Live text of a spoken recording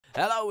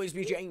Hello, it's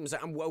me James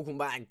and welcome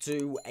back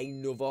to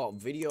another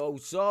video.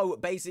 So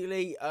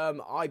basically,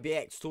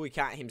 IBX Toy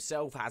Cat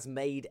himself has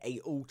made a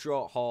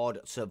ultra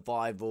hard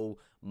survival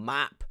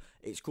map.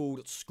 It's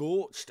called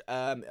Scorched.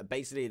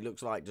 Basically it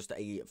looks like just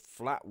a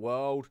flat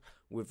world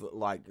with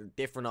like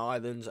different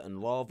islands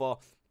and lava.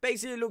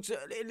 Basically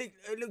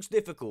it looks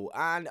difficult,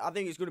 and I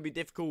think it's going to be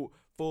difficult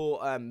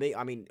for me.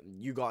 I mean,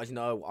 you guys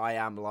know I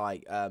am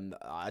like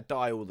I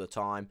die all the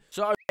time.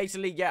 So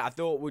basically, yeah, I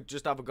thought we'd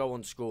just have a go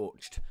on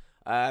Scorched.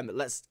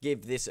 Let's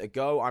give this a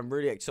go. I'm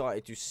really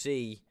excited to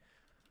see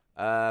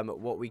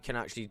what we can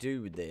actually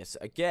do with this.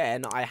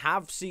 Again, I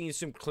have seen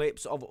some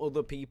clips of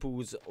other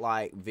people's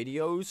like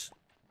videos.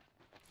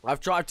 I've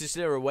tried to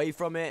steer away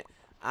from it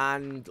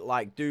and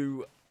like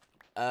do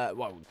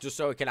well, just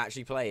so I can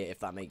actually play it, if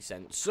that makes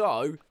sense.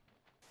 So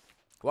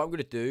what I'm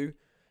gonna do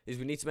is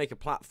we need to make a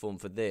platform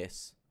for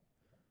this,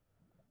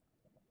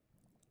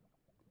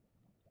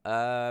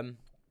 because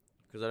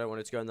I don't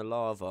want it to go in the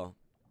lava.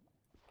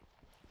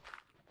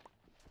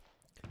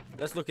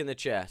 Let's look in the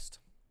chest.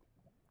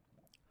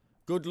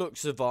 Good luck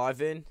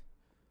surviving.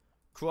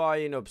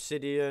 Crying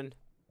obsidian.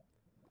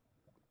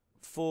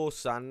 4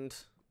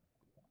 sand.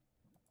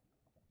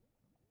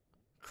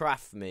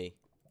 Craft me.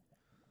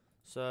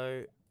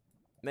 So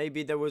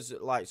maybe there was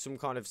like some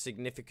kind of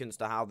significance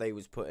to how they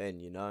was put in,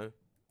 you know.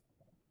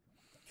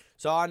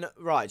 So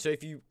right, so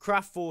if you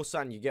craft 4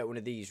 sand, you get one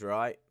of these,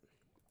 right?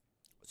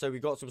 So we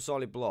got some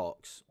solid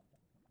blocks.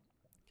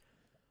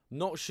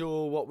 Not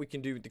sure what we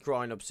can do with the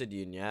crying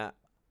obsidian yet.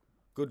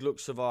 Good luck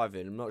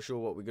surviving. I'm not sure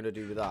what we're going to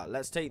do with that.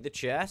 Let's take the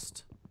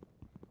chest.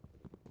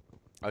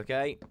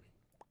 Okay.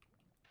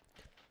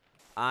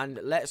 And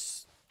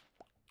let's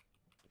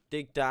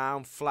dig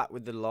down flat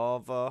with the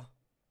lava.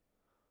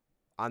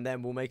 And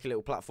then we'll make a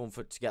little platform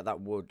to get that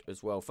wood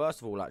as well.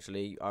 First of all,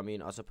 actually, I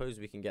mean, I suppose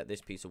we can get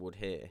this piece of wood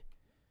here.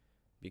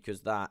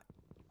 Because that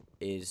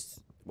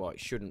is, well,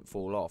 it shouldn't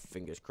fall off,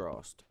 fingers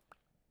crossed.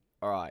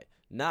 Alright.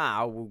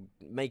 Now, we'll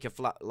make a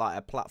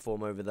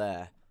platform over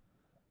there.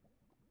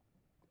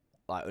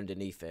 Like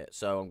underneath it.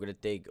 So I'm gonna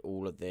dig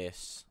all of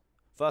this.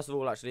 First of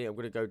all, actually, I'm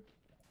gonna go.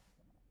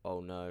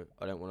 Oh no,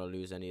 I don't want to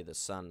lose any of the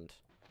sand.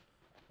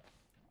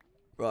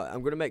 Right,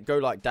 I'm gonna go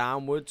like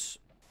downwards.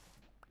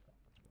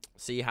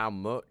 See how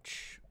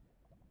much.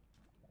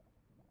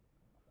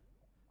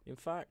 In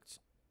fact.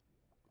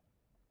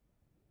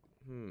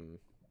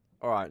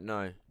 Alright,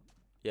 no.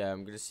 Yeah,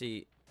 I'm gonna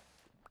see.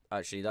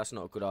 Actually, that's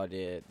not a good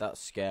idea.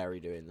 That's scary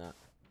doing that.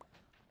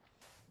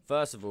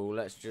 First of all,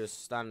 let's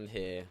just stand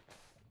here.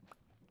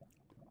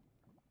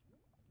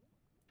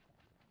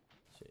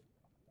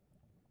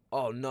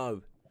 Oh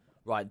no.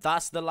 Right,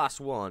 that's the last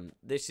one.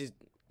 This is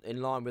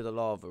in line with the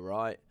lava,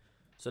 right?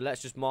 So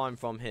let's just mine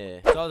from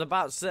here. So I was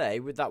about to say,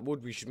 with that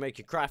wood we should make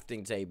a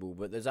crafting table,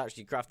 but there's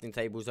actually crafting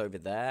tables over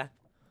there.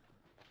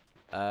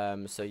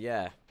 So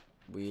yeah,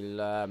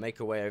 we'll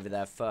make our way over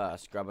there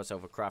first. Grab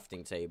ourselves a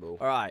crafting table.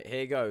 Alright,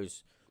 here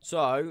goes.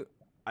 So,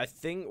 I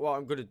think what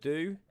I'm gonna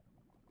do.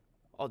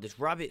 Oh, there's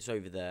rabbits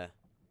over there.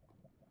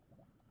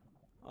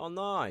 Oh,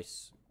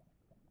 nice.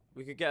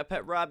 We could get a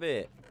pet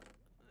rabbit.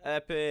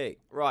 Epic.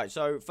 Right,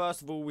 so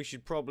first of all, we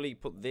should probably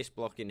put this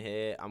block in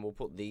here, and we'll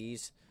put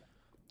these.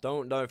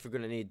 Don't know if we're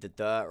going to need the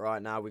dirt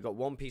right now. We got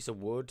 1 piece of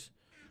wood.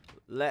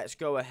 Let's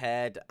go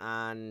ahead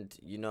and,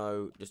 you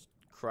know, just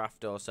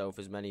craft ourselves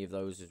as many of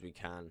those as we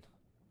can.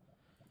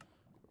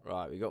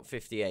 Right, we got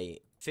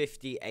 58.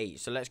 58.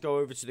 So let's go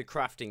over to the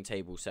crafting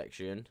table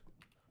section,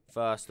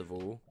 first of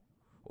all.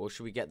 Or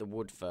should we get the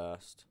wood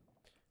first?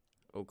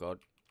 Oh, God.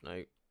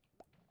 No.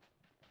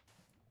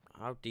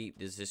 How deep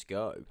does this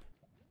go?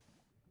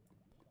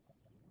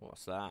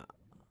 What's that?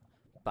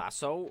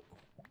 Basalt?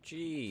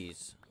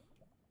 Jeez.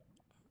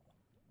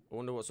 I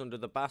wonder what's under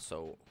the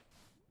basalt.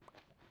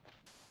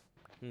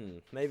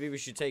 Maybe we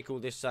should take all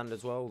this sand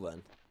as well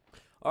then.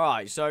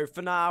 Alright, so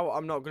for now,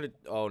 I'm not going to...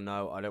 Oh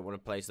no, I don't want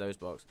to place those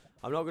blocks.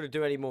 I'm not going to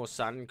do any more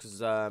sand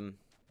because I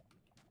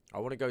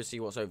want to go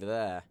see what's over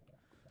there.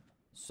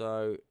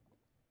 So,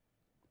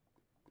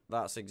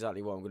 that's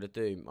exactly what I'm going to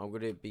do. I'm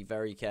going to be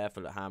very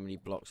careful at how many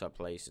blocks I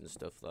place and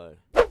stuff though.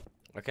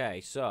 Okay,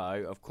 so,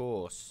 of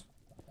course...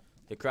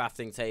 the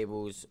crafting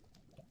tables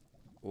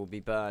will be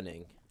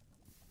burning.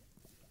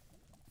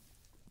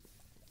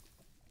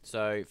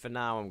 So, for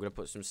now, I'm going to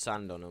put some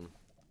sand on them.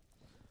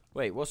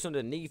 Wait, what's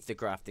underneath the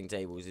crafting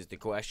tables is the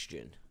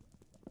question.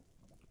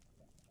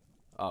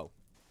 Oh.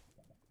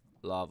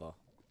 Lava.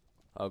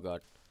 Oh,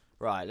 God.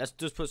 Right, let's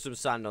just put some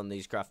sand on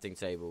these crafting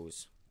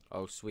tables.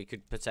 Oh, so we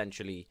could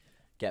potentially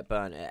get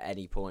burnt at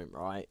any point,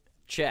 right?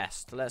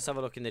 Chest. Let's have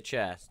a look in the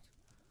chest.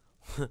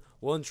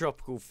 1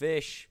 tropical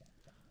fish.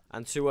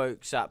 And 2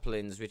 oak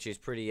saplings, which is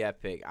pretty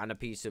epic. And a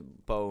piece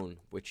of bone,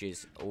 which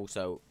is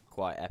also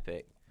quite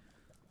epic.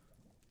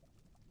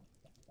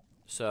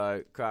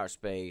 So, crouch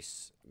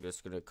space. I'm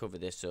just going to cover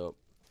this up.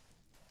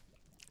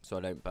 So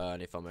I don't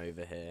burn if I'm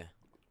over here.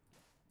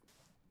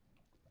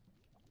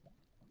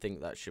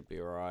 Think that should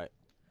be alright.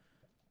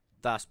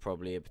 That's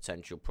probably a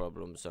potential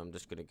problem. So I'm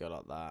just going to go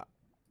like that.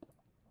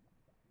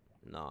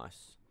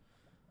 Nice.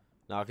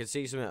 Now, I can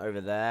see something over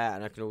there,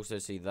 and I can also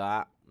see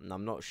that. And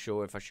I'm not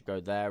sure if I should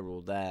go there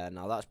or there.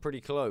 Now, that's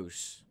pretty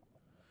close.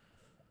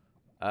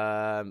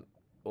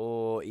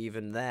 Or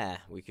even there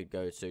we could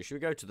go to. Should we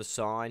go to the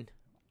sign?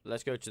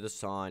 Let's go to the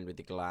sign with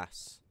the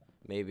glass.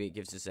 Maybe it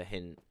gives us a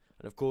hint.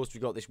 And, of course,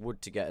 we've got this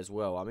wood to get as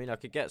well. I mean, I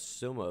could get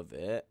some of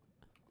it.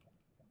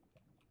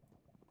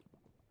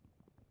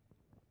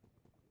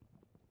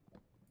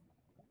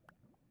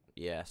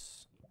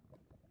 Yes.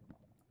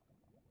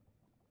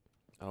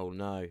 Oh,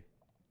 no.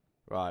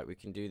 Right, we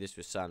can do this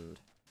with sand.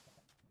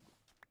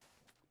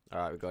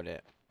 Alright, we got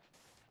it.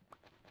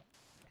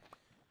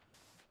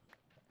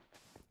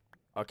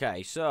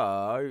 Okay,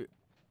 so...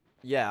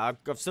 yeah,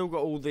 I've still got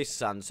all this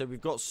sand. So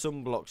we've got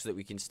some blocks that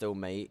we can still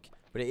make.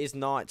 But it is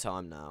night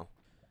time now.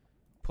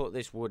 Put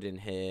this wood in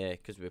here,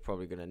 because we're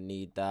probably going to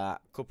need that.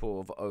 A couple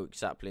of oak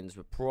saplings.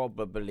 We're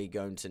probably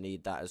going to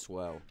need that as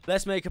well.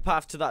 Let's make a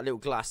path to that little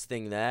glass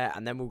thing there.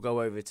 And then we'll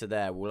go over to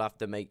there. We'll have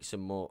to make some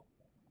more...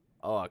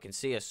 oh, I can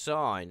see a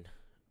sign.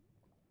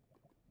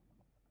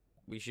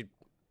 We should...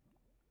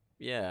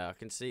 yeah, I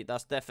can see.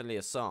 That's definitely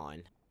a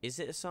sign. Is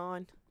it a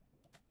sign?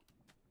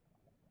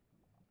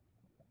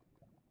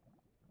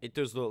 It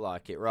does look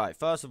like it. Right,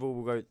 first of all,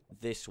 we'll go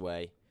this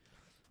way.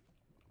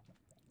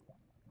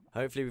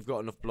 Hopefully we've got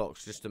enough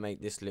blocks just to make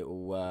this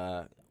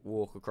little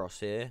walk across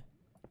here.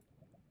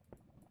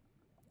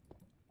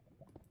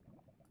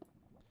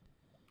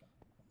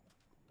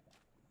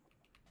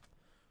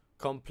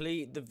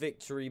 Complete the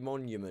victory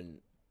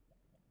monument.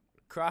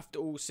 Craft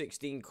all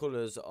 16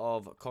 colours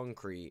of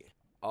concrete.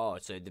 Oh,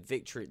 so the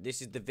victory...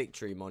 this is the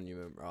victory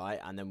monument,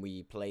 right? And then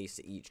we place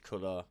each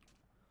colour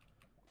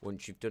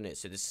once you've done it.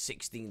 So there's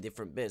 16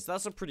 different bits.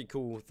 That's a pretty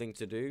cool thing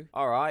to do.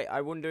 Alright, I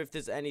wonder if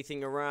there's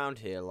anything around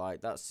here. Like,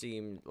 that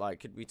seemed...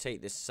 like, could we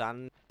take this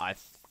sand? I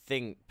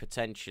think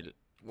potentially...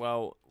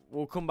 well,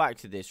 we'll come back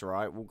to this,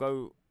 right? We'll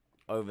go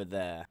over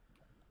there.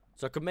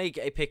 So I could make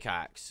a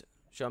pickaxe.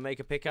 Should I make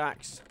a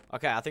pickaxe?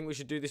 Okay, I think we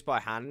should do this by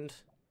hand.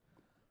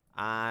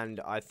 And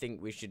I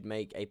think we should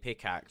make a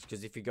pickaxe.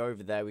 Because if you go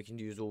over there, we can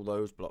use all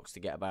those blocks to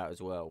get about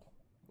as well.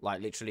 Like,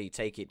 literally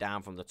take it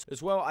down from the top.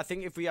 As well, I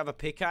think if we have a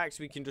pickaxe,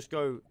 we can just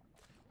go...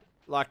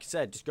 like I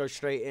said, just go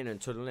straight in and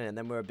tunnel in. And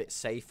then we're a bit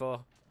safer.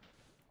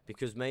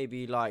 Because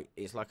maybe, like,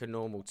 it's like a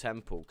normal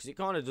temple. Because it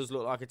kind of does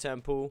look like a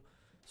temple.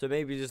 So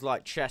maybe there's,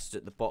 like, chests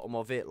at the bottom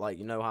of it. Like,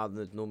 you know how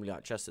there's normally,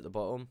 like, chests at the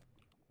bottom?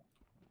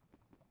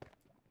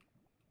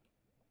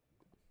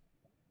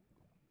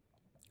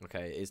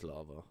 Okay, it is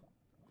lava.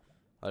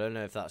 I don't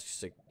know if that's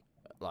just a,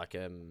 like,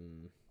 I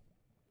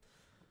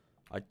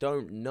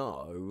don't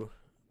know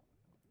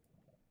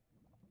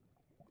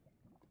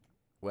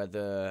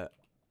whether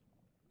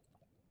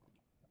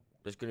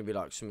there's going to be,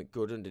 like, something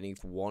good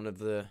underneath one of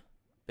the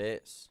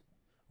bits.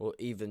 Or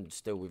even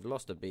still, we've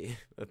lost a bit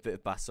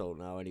of basalt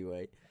now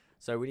anyway.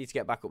 So we need to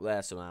get back up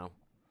there somehow.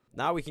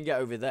 Now we can get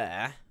over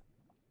there.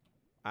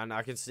 And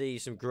I can see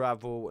some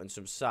gravel and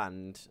some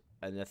sand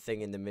and a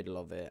thing in the middle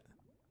of it.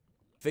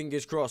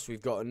 Fingers crossed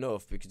we've got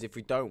enough, because if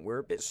we don't, we're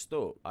a bit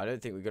stuck. I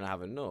don't think we're going to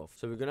have enough.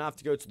 So we're going to have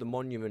to go to the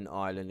monument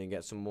island and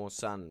get some more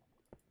sand.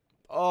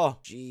 Oh,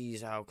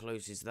 jeez, how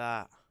close is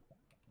that?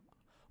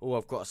 Oh,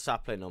 I've got a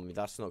sapling on me.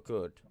 That's not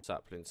good.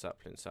 Sapling,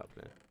 sapling,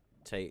 sapling.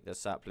 Take the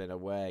sapling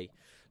away.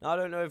 Now, I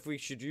don't know if we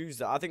should use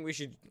that. I think we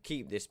should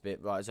keep this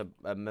bit, right, as a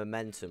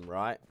momentum,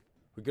 right?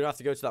 We're going to have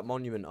to go to that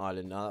monument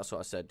island now. That's what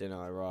I said, didn't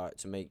I? Right,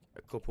 to make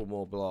a couple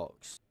more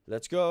blocks.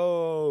 Let's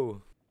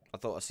go. I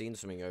thought I seen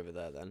something over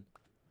there then.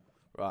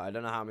 Right, I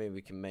don't know how many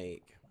we can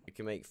make. We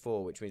can make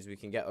 4, which means we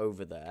can get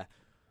over there.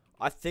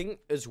 I think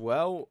as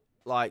well,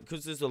 like,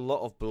 because there's a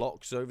lot of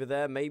blocks over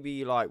there,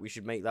 maybe, like, we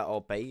should make that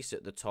our base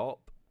at the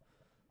top.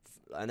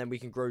 And then we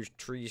can grow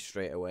trees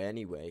straight away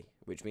anyway,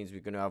 which means we're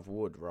going to have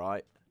wood,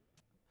 right?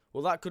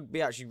 Well, that could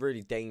be actually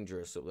really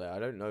dangerous up there. I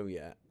don't know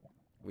yet.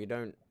 We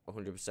don't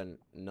 100%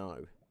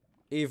 know.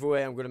 Either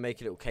way, I'm going to make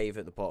a little cave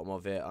at the bottom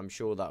of it. I'm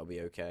sure that'll be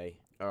okay.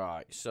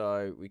 Alright,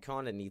 so we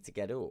kind of need to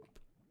get up.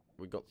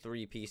 We've got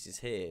 3 pieces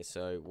here,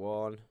 so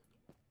 1.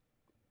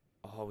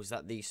 Oh, was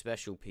that the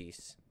special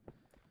piece?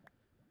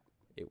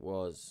 It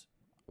was.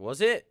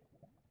 Was it?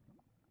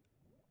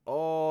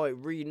 Oh, it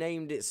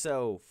renamed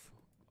itself.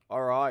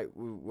 Alright,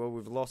 well,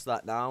 we've lost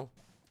that now.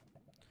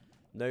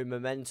 No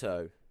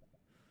memento.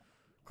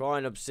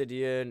 Crying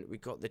obsidian. We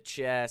got the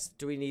chest.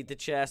 Do we need the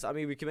chest? I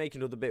mean, we can make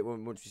another bit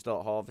once we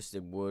start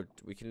harvesting wood.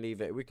 We can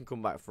leave it. We can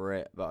come back for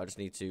it, but I just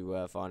need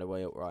to find a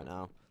way up right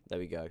now. There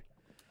we go.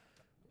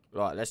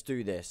 Right, let's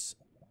do this.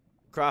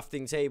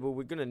 Crafting table.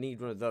 We're going to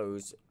need one of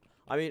those.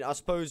 I mean, I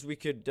suppose we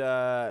could,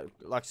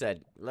 like I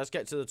said, let's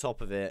get to the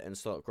top of it and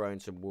start growing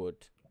some wood.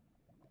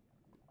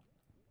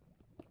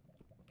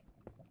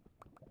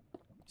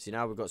 See,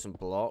 now we've got some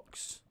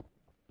blocks.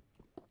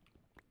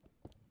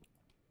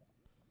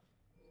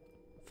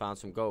 Found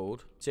some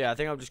gold. So, yeah, I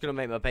think I'm just going to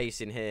make my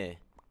base in here.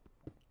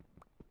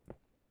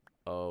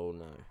 Oh,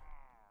 no.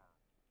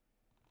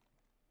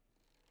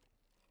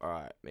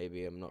 Alright,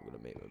 maybe I'm not going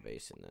to make my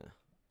base in there.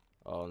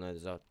 Oh, no,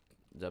 there's a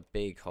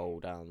big hole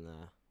down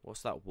there.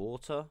 What's that,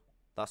 water?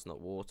 That's not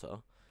water.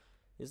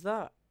 Is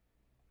that?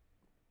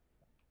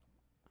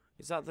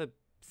 Is that the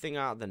thing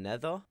out of the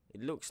nether?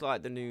 It looks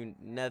like the new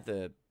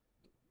nether.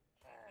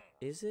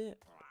 Is it?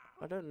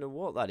 I don't know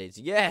what that is.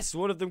 Yes,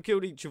 one of them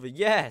killed each other.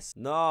 Yes.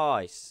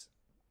 Nice.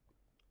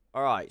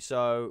 Alright,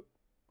 so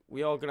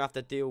we are going to have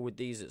to deal with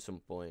these at some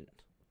point.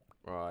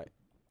 Right.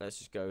 Let's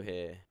just go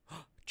here.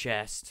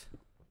 Chest.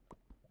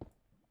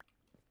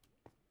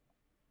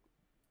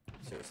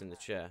 So it's in the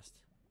chest.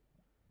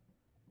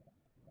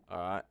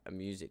 Alright, and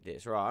music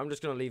this. Right, I'm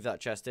just going to leave that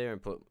chest here and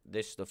put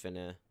this stuff in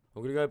here.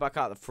 I'm going to go back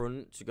out the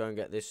front to go and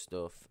get this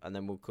stuff. And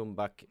then we'll come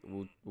back.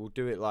 We'll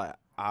do it like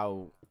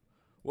how...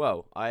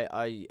 Well,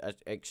 I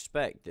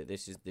expect that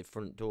this is the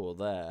front door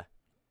there.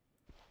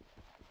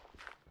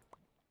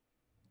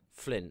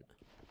 Flint.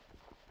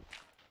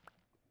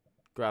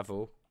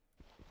 Gravel.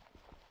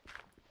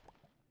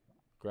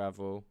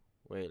 Gravel.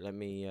 Wait, let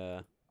me...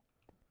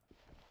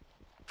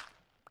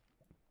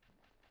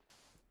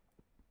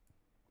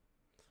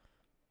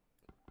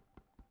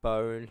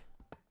 Bone.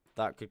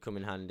 That could come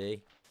in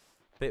handy.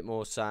 Bit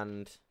more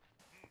sand.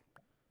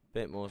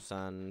 Bit more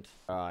sand.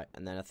 Alright,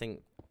 and then I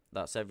think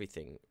that's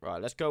everything. Right,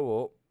 let's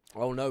go up.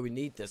 Oh no, we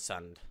need the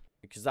sand.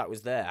 Because that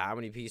was there. How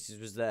many pieces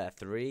was there?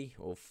 3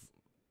 or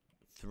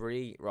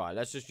 3? Right,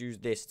 let's just use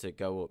this to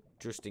go up.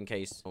 Just in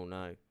case. Oh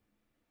no.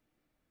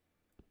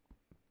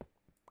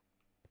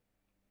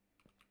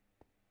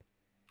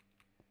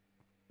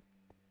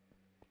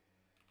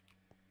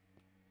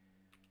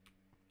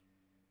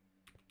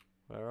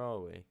 Where are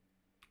we?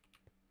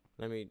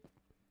 Let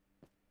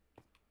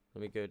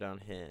me go down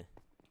here.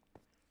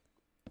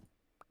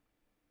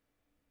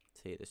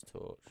 Take this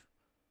torch.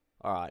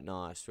 Alright,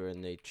 nice. We're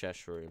in the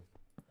chest room.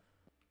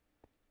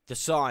 The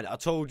sign. I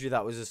told you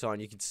that was a sign.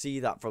 You could see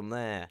that from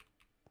there.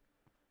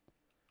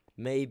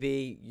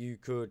 Maybe you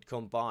could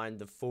combine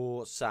the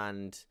 4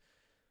 sand,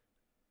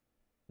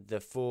 the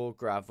 4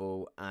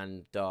 gravel,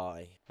 and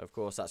dye. Of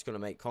course, that's going to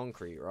make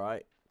concrete,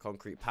 right?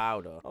 Concrete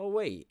powder. Oh,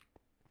 wait.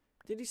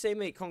 Did he say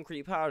make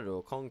concrete powder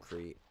or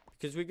concrete?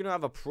 Because we're going to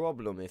have a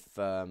problem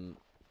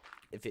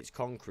if it's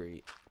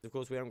concrete. Of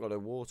course, we haven't got no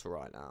water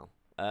right now.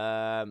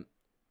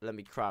 Let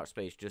me crouch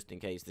space just in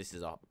case this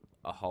is a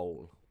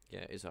hole. Yeah,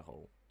 it is a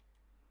hole.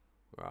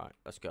 Right,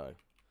 let's go.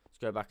 Let's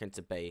go back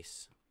into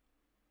base.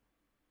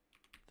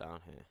 Down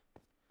here.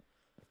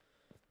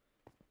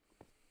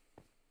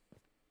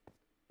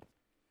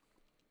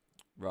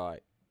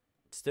 Right.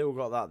 Still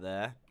got that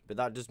there. But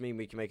that does mean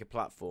we can make a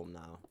platform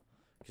now.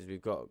 Because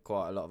we've got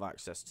quite a lot of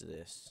access to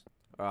this.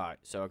 Alright,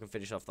 so I can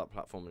finish off that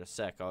platform in a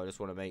sec. I just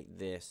want to make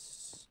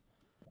this.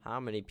 How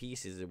many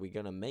pieces are we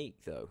going to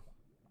make, though?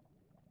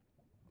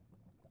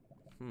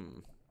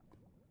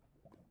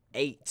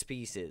 8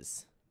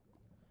 pieces.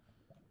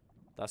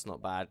 That's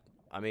not bad.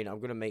 I mean, I'm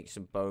going to make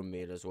some bone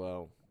meal as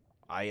well.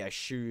 I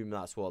assume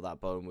that's what that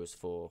bone was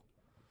for.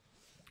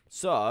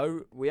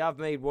 So, we have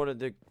made one of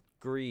the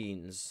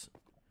greens.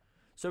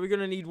 So we're going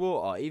to need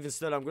water. Even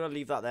still, I'm going to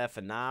leave that there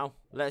for now.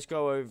 Let's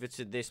go over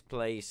to this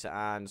place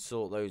and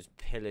sort those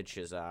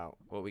pillagers out.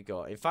 What we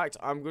got. In fact,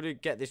 I'm going to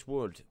get this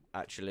wood,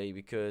 actually,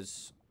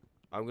 because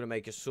I'm going to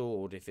make a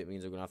sword if it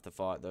means I'm going to have to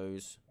fight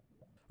those.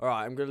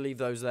 Alright, I'm going to leave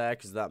those there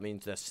because that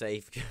means they're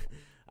safe.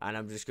 And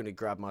I'm just going to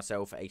grab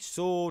myself a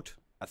sword.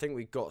 I think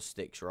we got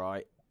sticks,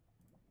 right?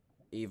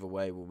 Either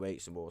way, we'll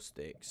make some more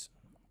sticks.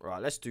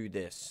 Right, let's do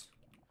this.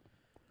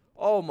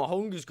 Oh, my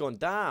hunger's gone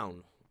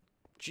down.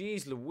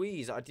 Jeez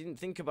Louise, I didn't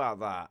think about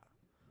that.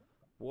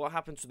 What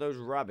happened to those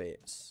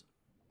rabbits?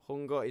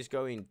 Hunger is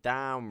going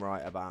down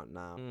right about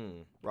now.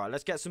 Right,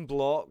 let's get some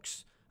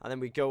blocks. And then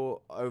we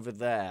go over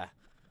there.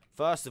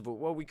 First of all,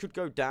 well, we could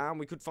go down.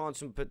 We could find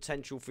some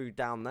potential food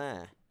down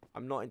there.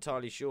 I'm not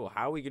entirely sure.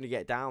 How are we going to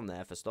get down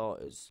there for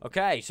starters?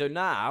 Okay, so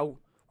now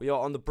we are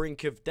on the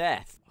brink of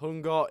death.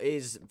 Hunger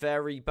is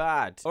very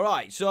bad. All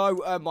right,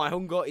 so my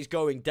hunger is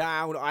going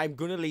down. I'm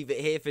going to leave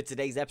it here for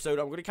today's episode.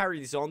 I'm going to carry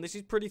this on. This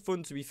is pretty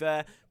fun, to be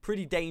fair.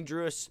 Pretty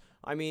dangerous.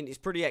 I mean, it's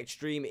pretty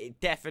extreme.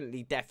 It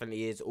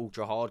definitely is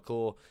ultra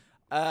hardcore.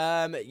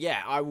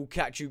 Yeah, I will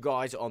catch you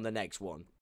guys on the next one.